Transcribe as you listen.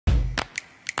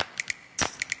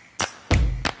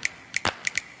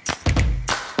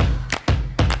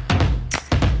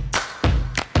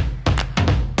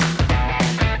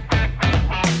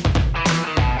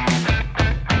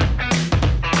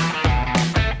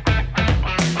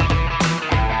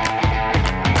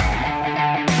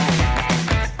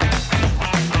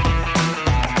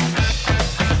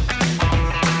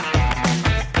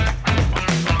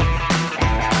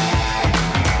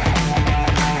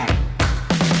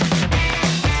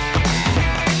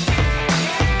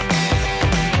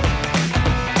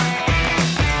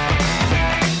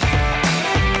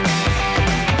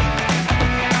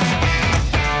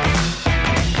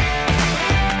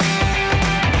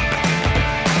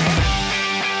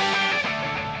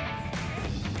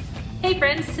Hey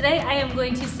friends, today I am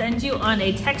going to send you on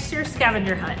a texture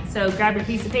scavenger hunt. So grab your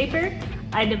piece of paper.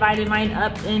 I divided mine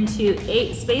up into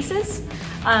 8 spaces.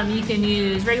 You can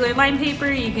use regular line paper,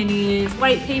 you can use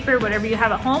white paper, whatever you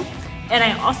have at home. And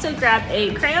I also grabbed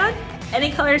a crayon.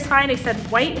 Any color is fine except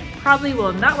white probably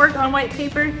will not work on white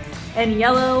paper, and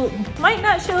yellow might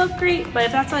not show up great, but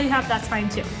if that's all you have, that's fine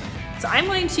too. So I'm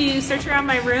going to search around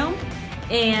my room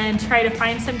and try to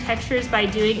find some textures by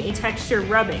doing a texture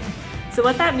rubbing. So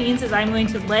what that means is I'm going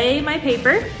to lay my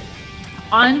paper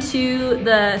onto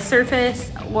the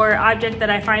surface or object that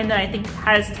I find that I think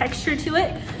has texture to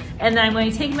it, and then I'm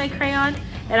going to take my crayon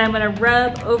and I'm going to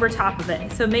rub over top of it.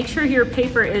 So make sure your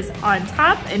paper is on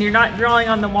top and you're not drawing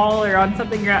on the wall or on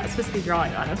something you're not supposed to be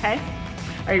drawing on, okay?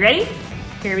 Are you ready?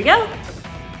 Here we go.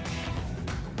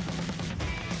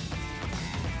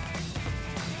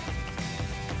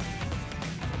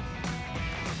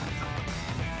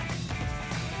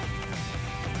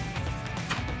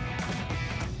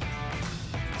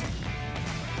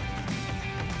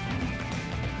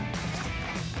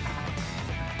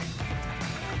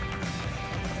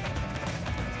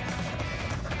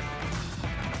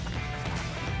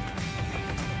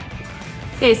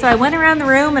 Okay, so I went around the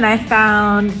room and I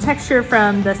found texture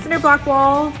from the cinder block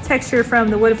wall, texture from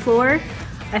the wood floor.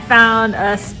 I found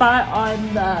a spot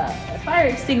on the fire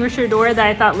extinguisher door that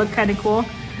I thought looked kind of cool.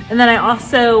 And then I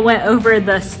also went over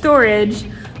the storage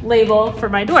label for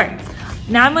my door.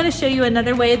 Now I'm going to show you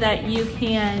another way that you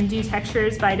can do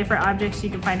textures by different objects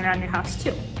you can find around your house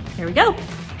too. Here we go.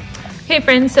 Okay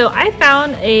friends, so I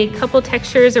found a couple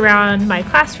textures around my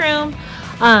classroom.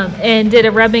 And did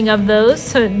a rubbing of those.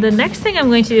 So the next thing I'm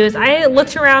going to do is I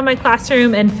looked around my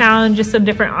classroom and found just some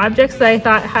different objects that I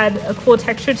thought had a cool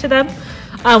texture to them.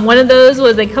 One of those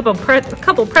was a couple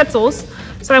pretzels.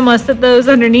 So I'm gonna set those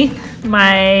underneath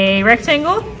my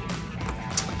rectangle.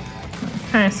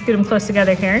 Kind of scoot them close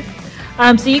together here.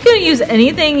 So you can use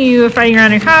anything you are finding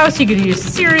around your house. You could use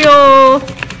cereal.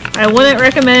 I wouldn't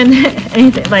recommend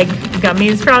anything like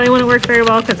gummies. Probably wouldn't work very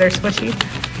well because they're squishy,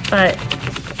 but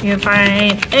you can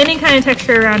find any kind of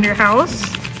texture around your house.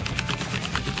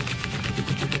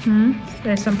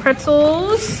 There's some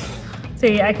pretzels.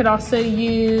 See, I could also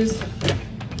use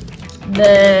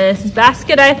this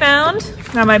basket I found.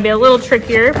 That might be a little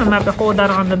trickier. I'm gonna have to hold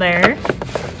that onto there.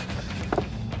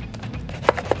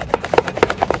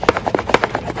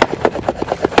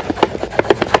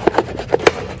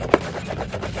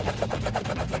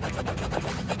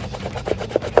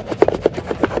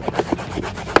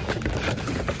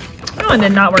 That one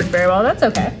did not work very well, that's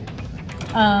okay.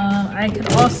 I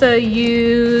could also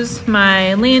use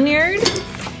my lanyard.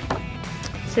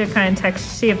 See what kind of text,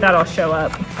 see if that'll show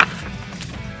up.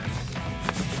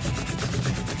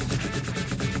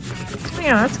 Oh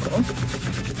yeah, that's cool.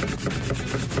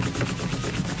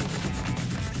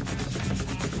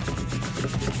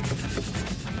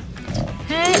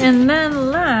 Okay, and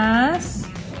then last,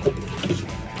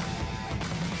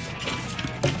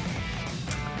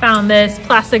 found this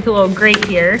plastic little grate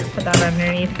here. Put that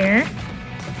underneath here.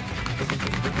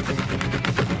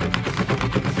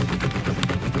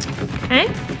 Okay.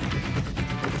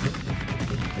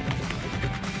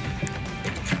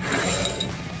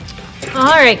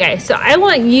 All right, guys, so I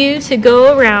want you to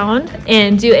go around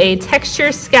and do a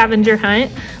texture scavenger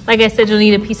hunt. Like I said, you'll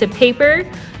need a piece of paper.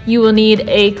 You will need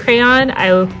a crayon.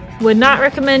 I would not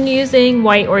recommend using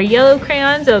white or yellow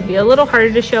crayons. It would be a little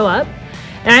harder to show up.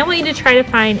 And I want you to try to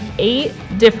find 8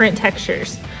 different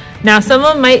textures. Now, some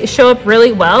of them might show up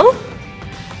really well,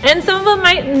 and some of them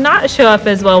might not show up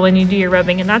as well when you do your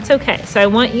rubbing, and that's okay. So I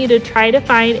want you to try to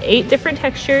find 8 different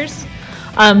textures,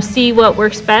 see what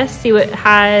works best, see what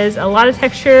has a lot of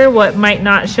texture, what might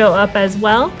not show up as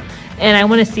well, and I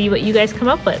want to see what you guys come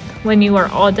up with. When you are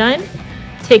all done,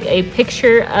 take a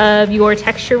picture of your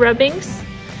texture rubbings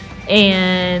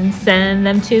and send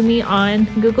them to me on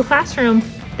Google Classroom.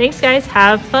 Thanks guys,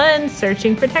 have fun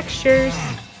searching for textures.